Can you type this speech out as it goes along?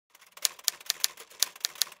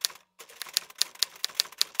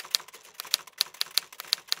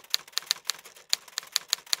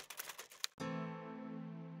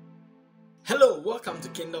Welcome to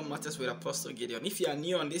Kingdom Matters with Apostle Gideon. If you are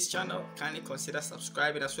new on this channel, kindly consider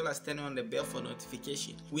subscribing as well as turning on the bell for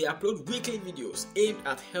notification. We upload weekly videos aimed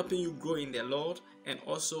at helping you grow in the Lord and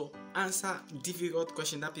also answer difficult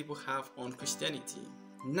questions that people have on Christianity.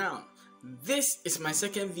 Now, this is my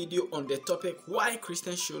second video on the topic why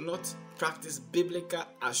Christians should not practice biblical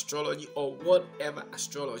astrology or whatever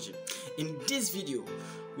astrology. In this video,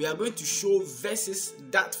 we are going to show verses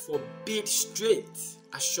that forbid straight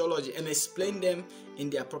astrology and explain them in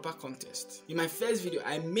their proper context. In my first video,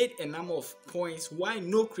 I made a number of points why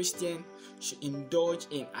no Christian should indulge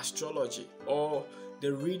in astrology or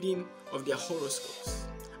the reading of their horoscopes.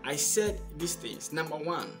 I said these things. Number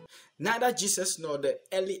one, neither Jesus nor the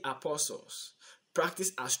early apostles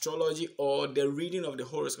practiced astrology or the reading of the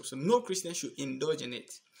horoscopes. So no Christian should indulge in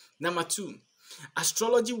it. Number two,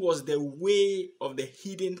 astrology was the way of the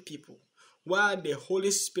hidden people, while the Holy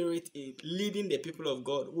Spirit in leading the people of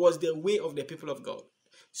God was the way of the people of God.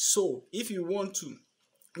 So if you want to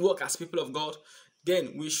walk as people of God,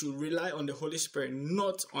 then we should rely on the Holy Spirit,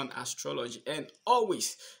 not on astrology. And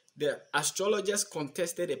always, the astrologers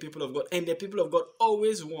contested the people of God, and the people of God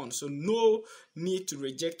always won. So no need to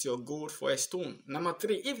reject your gold for a stone. Number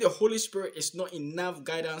three, if the Holy Spirit is not enough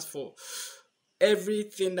guidance for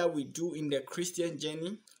everything that we do in the Christian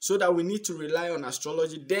journey, so that we need to rely on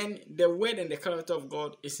astrology, then the word and the character of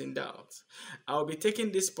God is in doubt. I'll be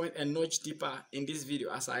taking this point a notch deeper in this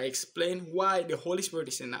video as I explain why the Holy Spirit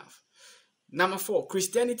is enough. Number four,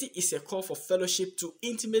 Christianity is a call for fellowship to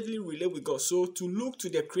intimately relate with God. So to look to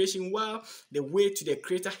the creation while the way to the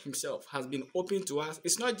Creator himself has been open to us.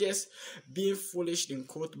 It's not just being foolish in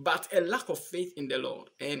quote, but a lack of faith in the Lord.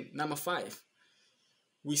 And number five,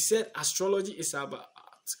 we said astrology is about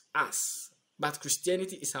us, but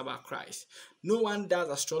Christianity is about Christ. No one does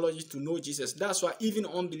astrology to know Jesus. That's why even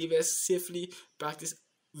unbelievers safely practice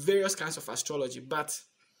various kinds of astrology. But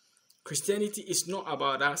Christianity is not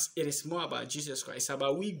about us. It is more about Jesus Christ. It's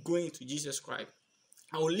about we going to Jesus Christ.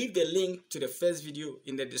 I will leave the link to the first video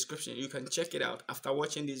in the description. You can check it out after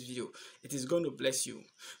watching this video. It is going to bless you.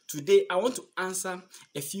 Today, I want to answer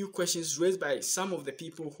a few questions raised by some of the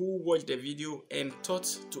people who watched the video and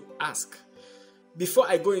thought to ask. Before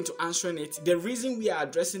I go into answering it, the reason we are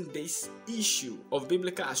addressing this issue of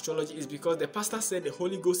biblical astrology is because the pastor said the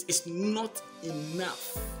Holy Ghost is not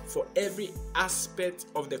enough for every aspect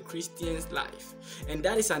of the Christian's life. And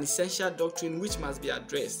that is an essential doctrine which must be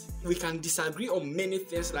addressed. We can disagree on many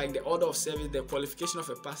things like the order of service, the qualification of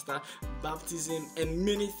a pastor, baptism, and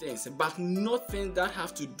many things, but nothing that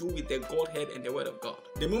have to do with the Godhead and the Word of God.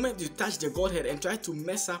 The moment you touch the Godhead and try to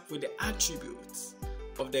mess up with the attributes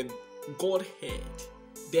of the Godhead,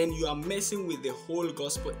 then you are messing with the whole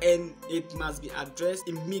gospel, and it must be addressed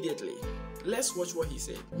immediately. Let's watch what he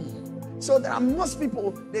said. So there are most people,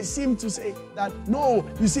 they seem to say that, no,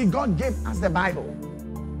 you see, God gave us the Bible.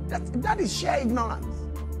 That is sheer ignorance.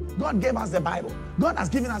 God gave us the Bible. God has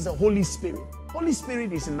given us the Holy Spirit. Holy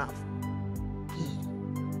Spirit is enough.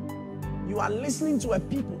 You are listening to a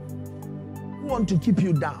people who want to keep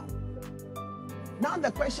you down. Now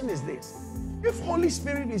the question is this. If Holy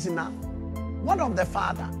Spirit is enough, what of the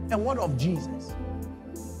Father and what of Jesus?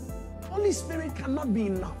 Holy Spirit cannot be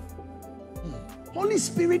enough. Holy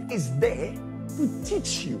Spirit is there to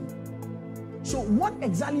teach you. So what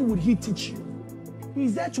exactly would he teach you?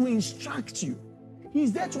 He's there to instruct you.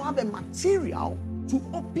 He's there to have a material to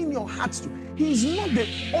open your heart to. He's not the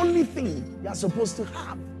only thing you are supposed to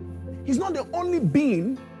have. He's not the only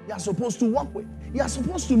being you are supposed to walk with. You are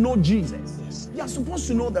supposed to know Jesus. Yes. You are supposed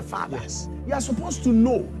to know the Father. Yes. You are supposed to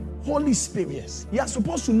know Holy Spirit. Yes. You are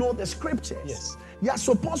supposed to know the scriptures. Yes. You are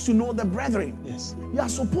supposed to know the brethren. Yes. You are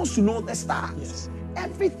supposed to know the stars. Yes.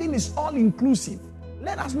 Everything is all inclusive.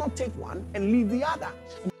 Let us not take one and leave the other.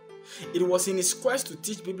 It was in his quest to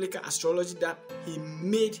teach biblical astrology that he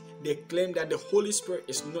made the claim that the Holy Spirit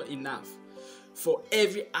is not enough for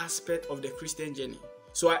every aspect of the Christian journey.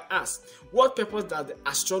 So I asked, what purpose does the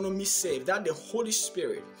astronomy serve that the Holy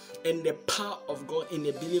Spirit and the power of God in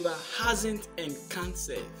the believer hasn't and can't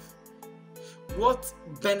serve? What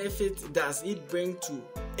benefit does it bring to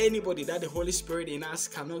anybody that the Holy Spirit in us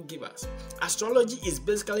cannot give us? Astrology is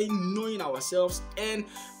basically knowing ourselves, and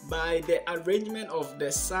by the arrangement of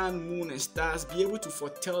the sun, moon, and stars, be able to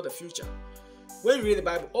foretell the future. When you read the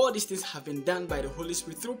Bible, all these things have been done by the Holy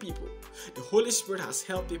Spirit through people. The Holy Spirit has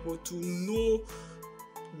helped people to know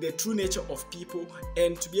the true nature of people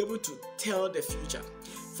and to be able to tell the future.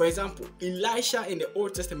 For example, Elisha in the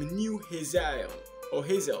Old Testament knew Hazael,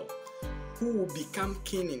 who would become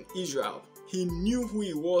king in Israel. He knew who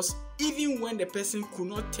he was even when the person could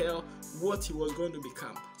not tell what he was going to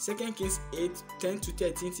become. 2 Kings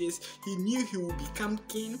 8:10-13 says he knew he would become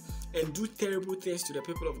king and do terrible things to the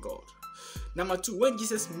people of God. Number 2, when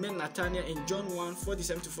Jesus met Nathanael in John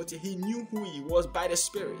 1:47-40, he knew who he was by the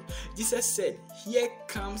Spirit. Jesus said, "Here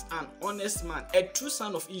comes an honest man, a true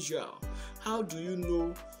son of Israel. How do you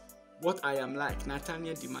know what I am like?"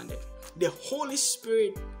 Nathanael demanded. The Holy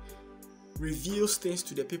Spirit reveals things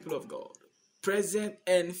to the people of God, present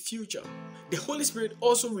and future. The Holy Spirit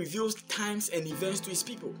also reveals times and events to his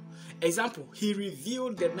people. Example, he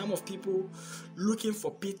revealed the number of people looking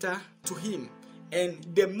for Peter to him. And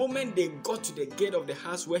the moment they got to the gate of the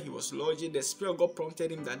house where he was lodging, the Spirit of God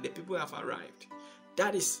prompted him that the people have arrived.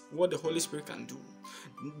 That is what the Holy Spirit can do.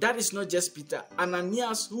 That is not just Peter.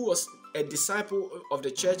 Ananias, who was a disciple of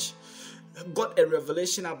the church, got a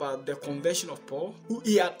revelation about the conversion of Paul.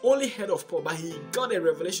 He had only heard of Paul, but he got a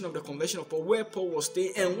revelation of the conversion of Paul, where Paul was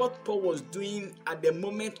staying and what Paul was doing at the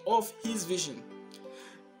moment of his vision.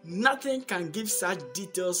 Nothing can give such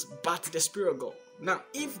details but the Spirit of God. Now,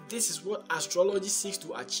 if this is what astrology seeks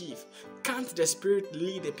to achieve, can't the Spirit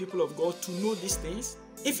lead the people of God to know these things?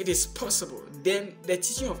 If it is possible, then the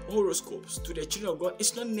teaching of horoscopes to the children of God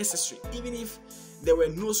is not necessary, even if there were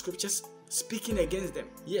no scriptures speaking against them.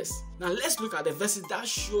 Yes. Now let's look at the verses that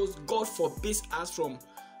shows God forbids us from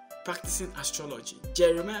practicing astrology.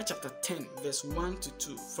 Jeremiah chapter 10 verse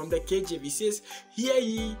 1-2 from the KJV says, "Hear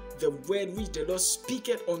ye the word which the Lord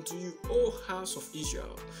speaketh unto you, O house of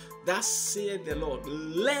Israel. Thus saith the Lord,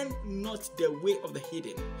 learn not the way of the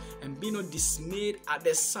hidden, and be not dismayed at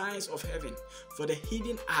the signs of heaven, for the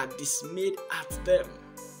hidden are dismayed at them."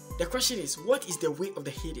 The question is, what is the way of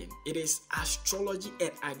the hidden? It is astrology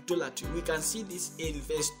and idolatry. We can see this in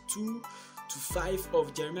verse 2-5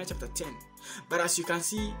 of Jeremiah chapter 10. But as you can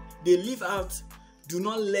see, they leave out, do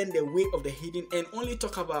not learn the way of the hidden, and only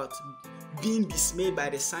talk about being dismayed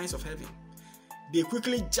by the signs of heaven. They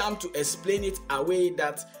quickly jump to explain it away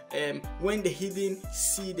that when the heathen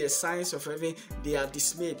see the signs of heaven, they are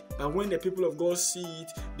dismayed. But when the people of God see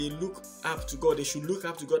it, they look up to God. They should look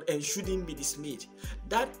up to God and shouldn't be dismayed.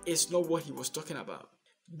 That is not what he was talking about.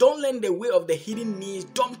 Don't learn the way of the heathen means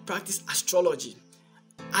don't practice astrology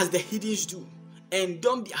as the heathens do. And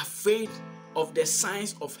don't be afraid of the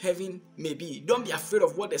signs of heaven may be. Don't be afraid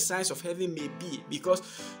of what the signs of heaven may be, because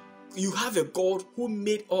you have a God who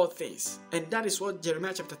made all things. And that is what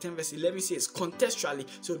Jeremiah chapter 10 verse 11 says contextually.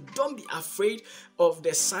 So don't be afraid of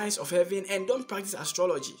the signs of heaven and don't practice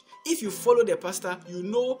astrology. If you follow the pastor, you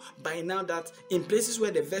know by now that in places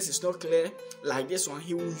where the verse is not clear, like this one,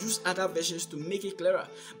 he will use other versions to make it clearer.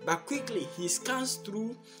 But quickly, he scans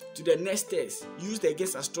through to the next text used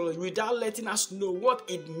against astrology without letting us know what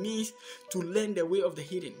it means to learn the way of the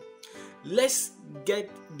hidden. Let's get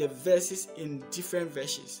the verses in different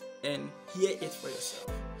versions and hear it for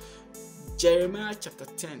yourself. Jeremiah chapter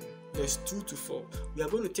 10 verse 2-4. We are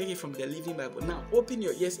going to take it from the Living Bible. Now open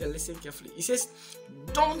your ears and listen carefully. It says,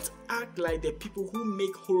 "Don't act like the people who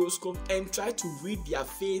make horoscopes and try to read their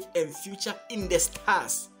faith and future in the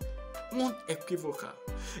stars. Unequivocal.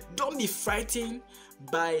 Don't be frightened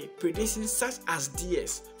by predictions such as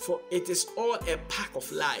theirs, for it is all a pack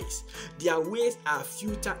of lies. Their ways are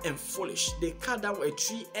futile and foolish. They cut down a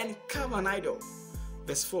tree and carve an idol."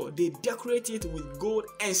 Verse 4, "They decorate it with gold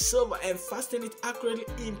and silver and fasten it accurately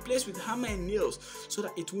in place with hammer and nails so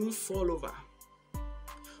that it won't fall over."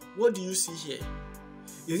 What do you see here?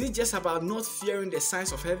 Is it just about not fearing the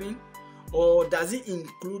signs of heaven? Or does it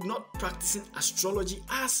include not practicing astrology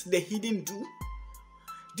as the heathen do?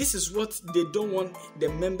 This is what they don't want the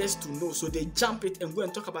members to know, so they jump it and go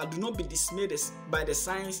and talk about do not be dismayed by the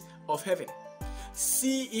signs of heaven.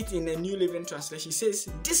 See it in the New Living Translation. It says,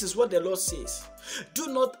 "This is what the Lord says. Do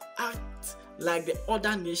not act like the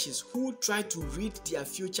other nations who try to read their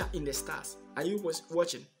future in the stars." Are you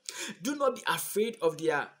watching? Do not be afraid of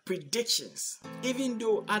their predictions, even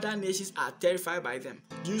though other nations are terrified by them.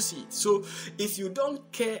 Do you see? So if you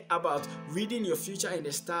don't care about reading your future in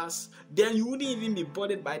the stars, then you wouldn't even be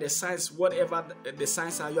bothered by the signs, whatever the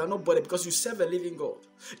signs are. You are not bothered because you serve a living God.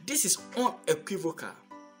 This is unequivocal.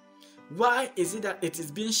 Why is it that it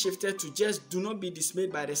is being shifted to just do not be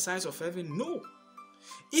dismayed by the signs of heaven? No.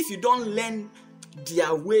 If you don't learn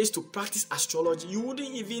their ways to practice astrology, you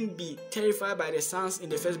wouldn't even be terrified by the signs in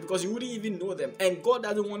the first, because you wouldn't even know them. And God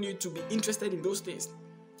doesn't want you to be interested in those things.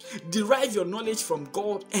 Derive your knowledge from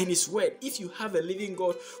God and His Word. If you have a living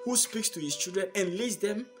God who speaks to His children and leads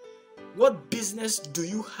them, what business do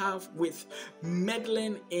you have with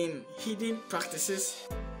meddling in hidden practices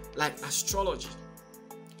like astrology?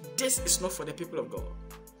 This is not for the people of God.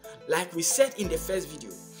 Like we said in the first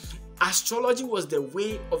video, astrology was the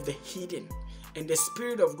way of the hidden, And the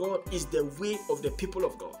Spirit of God is the way of the people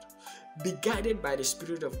of God. Be guided by the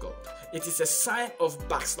Spirit of God. It is a sign of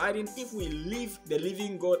backsliding if we leave the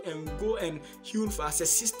living God and go and hewn for us a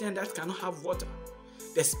cistern that cannot have water.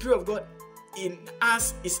 The Spirit of God in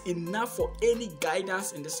us is enough for any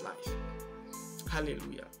guidance in this life.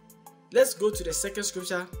 Hallelujah. Let's go to the second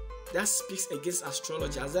scripture that speaks against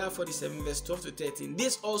astrology, Isaiah 47 verse 12 to 13.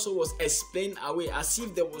 This also was explained away as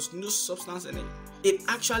if there was no substance in it. It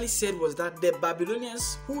actually said was that the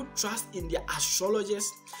Babylonians who trust in their astrologers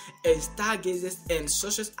and stargazers and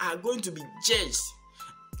sorcerers are going to be judged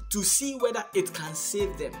to see whether it can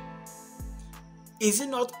save them. Is it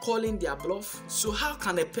not calling their bluff? So how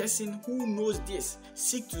can a person who knows this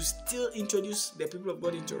seek to still introduce the people of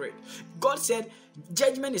God into it? God said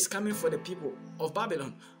judgment is coming for the people of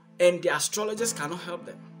Babylon, and the astrologers cannot help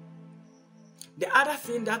them. The other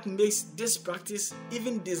thing that makes this practice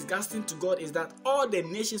even disgusting to God is that all the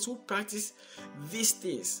nations who practice these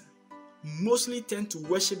things mostly tend to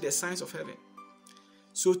worship the signs of heaven.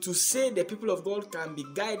 So to say the people of God can be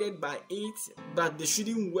guided by it, but they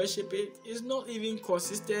shouldn't worship it, is not even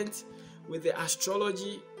consistent with the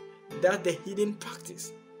astrology that the hidden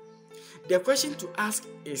practice. The question to ask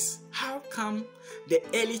is, how come the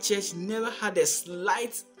early church never had a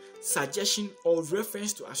slight suggestion or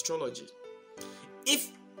reference to astrology?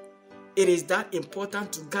 If it is that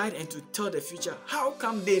important to guide and to tell the future, how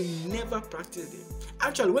come they never practiced it?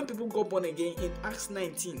 Actually, when people got born again in Acts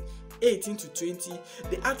 19, 18 to 20,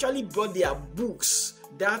 they actually brought their books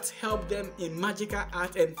that helped them in magical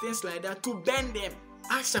art and things like that to bend them.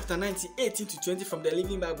 Acts chapter 19, 18 to 20 from the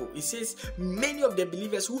Living Bible, it says, many of the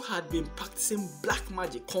believers who had been practicing black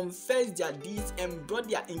magic confessed their deeds and brought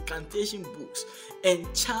their incantation books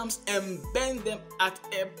and charms and burned them at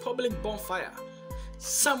a public bonfire.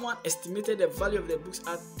 Someone estimated the value of the books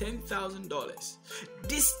at $10,000.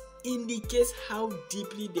 This indicates how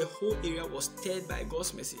deeply the whole area was stirred by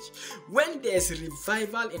God's message. When there's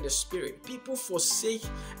revival in the spirit, people forsake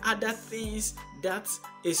other things that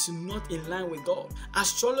is not in line with God.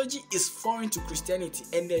 Astrology is foreign to Christianity,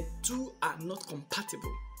 and the two are not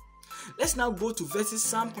compatible. Let's now go to verses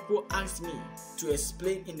some people asked me to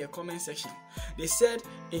explain in the comment section. They said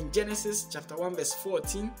in Genesis chapter 1 verse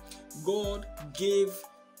 14, God gave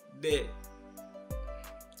the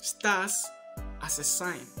stars as a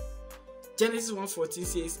sign. Genesis 1:14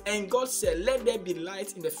 says, and God said, let there be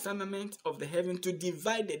light in the firmament of the heaven to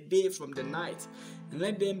divide the day from the night, and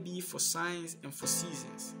let them be for signs and for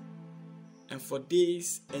seasons, and for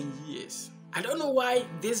days and years. I don't know why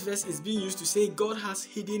this verse is being used to say God has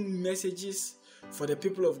hidden messages for the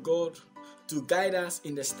people of God to guide us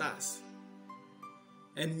in the stars,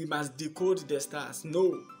 and we must decode the stars.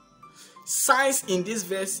 No. Signs in this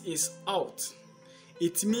verse is out.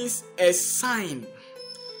 It means a sign,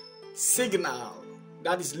 signal,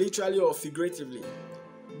 that is literally or figuratively,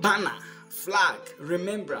 banner, flag,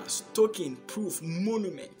 remembrance, token, proof,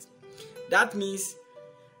 monument. That means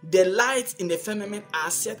the lights in the firmament are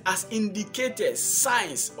set as indicators,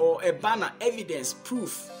 signs, or a banner, evidence,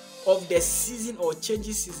 proof of the season or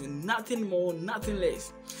changing season. Nothing more, nothing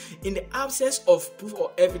less. In the absence of proof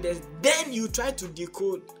or evidence, then you try to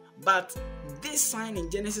decode. But this sign in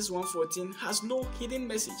Genesis 1:14 has no hidden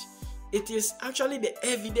message. It is actually the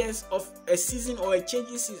evidence of a season or a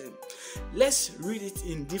changing season. Let's read it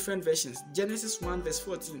in different versions. Genesis 1 verse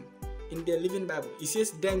 14 in the Living Bible. It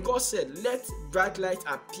says, then God said, let bright light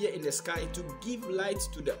appear in the sky to give light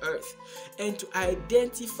to the earth and to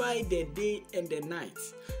identify the day and the night.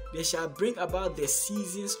 They shall bring about the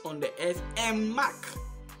seasons on the earth and mark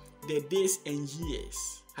the days and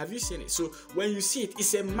years. Have you seen it? So when you see it,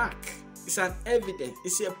 it's a mark. It's an evidence.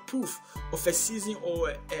 It's a proof of a season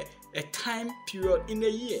or a time period in a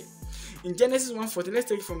year. In Genesis 1:14, let's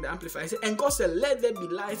take it from the Amplified. It says, and God said, let there be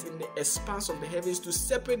light in the expanse of the heavens to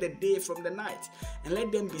separate the day from the night, and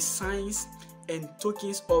let them be signs and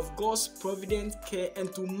tokens of God's provident care,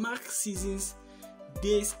 and to mark seasons,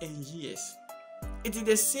 days, and years. It is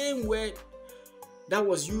the same word that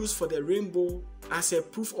was used for the rainbow as a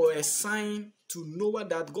proof or a sign to Noah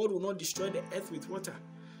that God will not destroy the earth with water.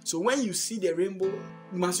 So when you see the rainbow,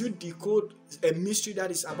 must you decode a mystery that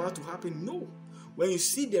is about to happen? No. When you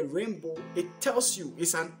see the rainbow, it tells you,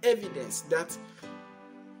 it's an evidence that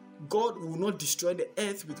God will not destroy the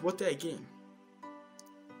earth with water again.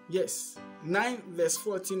 Yes. 9 verse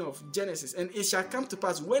 14 of Genesis. And it shall come to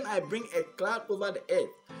pass when I bring a cloud over the earth,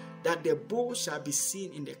 that the bow shall be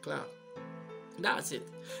seen in the cloud. That's it.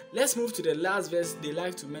 Let's move to the last verse they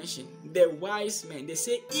like to mention. The wise men. They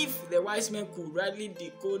say if the wise men could rightly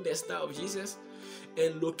decode the star of Jesus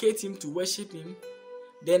and locate him to worship him,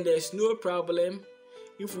 then there's no problem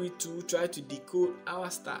if we too try to decode our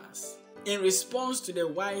stars. In response to the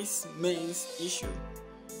wise men's issue,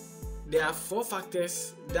 there are 4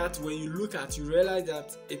 factors that when you look at, you realize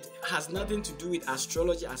that it has nothing to do with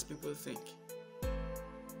astrology as people think.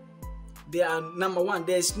 There are, number 1,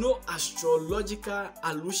 there is no astrological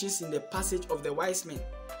allusions in the passage of the wise men.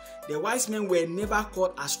 The wise men were never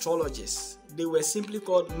called astrologers. They were simply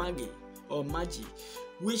called magi or magi,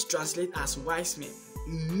 which translate as wise men.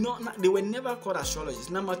 They were never called astrologers.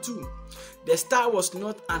 Number 2, the star was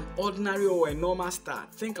not an ordinary or a normal star.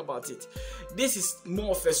 Think about it. This is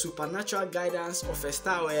more of a supernatural guidance of a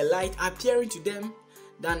star or a light appearing to them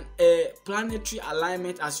than a planetary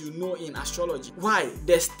alignment as you know in astrology. Why?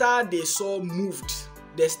 The star they saw moved.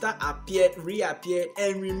 The star appeared, reappeared,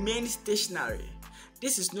 and remained stationary.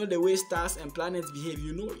 This is not the way stars and planets behave,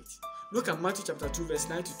 you know it. Look at Matthew chapter 2 verse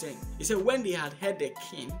 9 to 10. It said, when they had heard the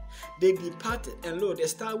king, they departed, and lo, the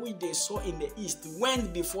star which they saw in the east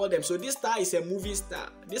went before them. So this star is a moving star.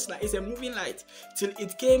 This light is a moving light till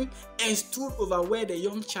it came and stood over where the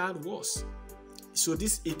young child was. So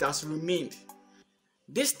it has remained.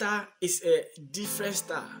 This star is a different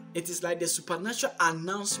star. It is like the supernatural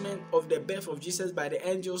announcement of the birth of Jesus by the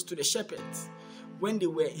angels to the shepherds when they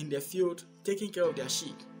were in the field taking care of their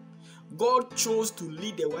sheep. God chose to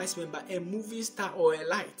lead the wise men by a moving star or a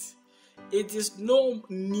light. It is no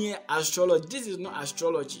near astrology. This is not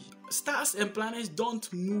astrology. Stars and planets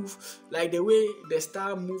don't move like the way the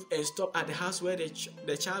star moved and stopped at the house where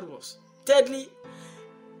the child was. Thirdly,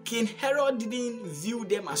 King Herod didn't view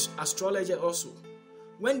them as astrologers also.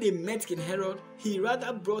 When they met King Herod, he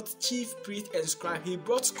rather brought chief priests and scribes. He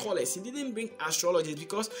brought scholars. He didn't bring astrologers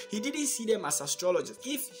because he didn't see them as astrologers.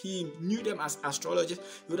 If he knew them as astrologers,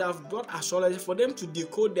 he would have brought astrologers for them to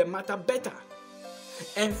decode the matter better.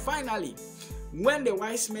 And finally, when the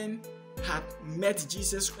wise men had met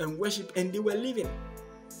Jesus and worshipped and they were leaving,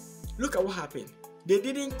 look at what happened. They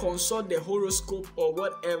didn't consult the horoscope or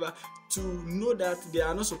whatever to know that they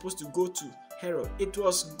are not supposed to go to Herod. It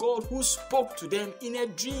was God who spoke to them in a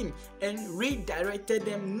dream and redirected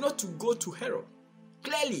them not to go to Herod,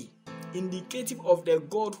 clearly indicative of the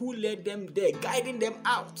God who led them there, guiding them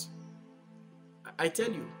out. I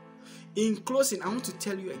tell you, in closing, I want to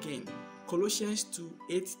tell you again, Colossians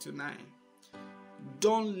 2:8-9.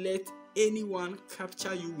 Don't let anyone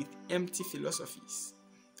capture you with empty philosophies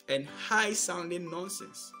and high-sounding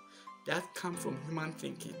nonsense that come from human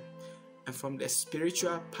thinking and from the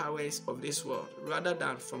spiritual powers of this world rather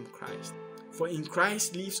than from Christ. For in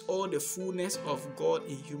Christ lives all the fullness of God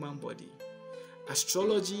in human body.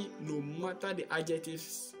 Astrology, no matter the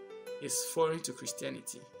adjectives, is foreign to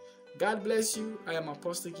Christianity. God bless you. I am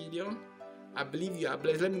Apostle Gideon. I believe you are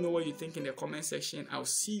blessed. Let me know what you think in the comment section. I'll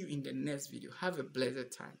see you in the next video. Have a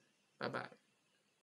blessed time. Bye-bye.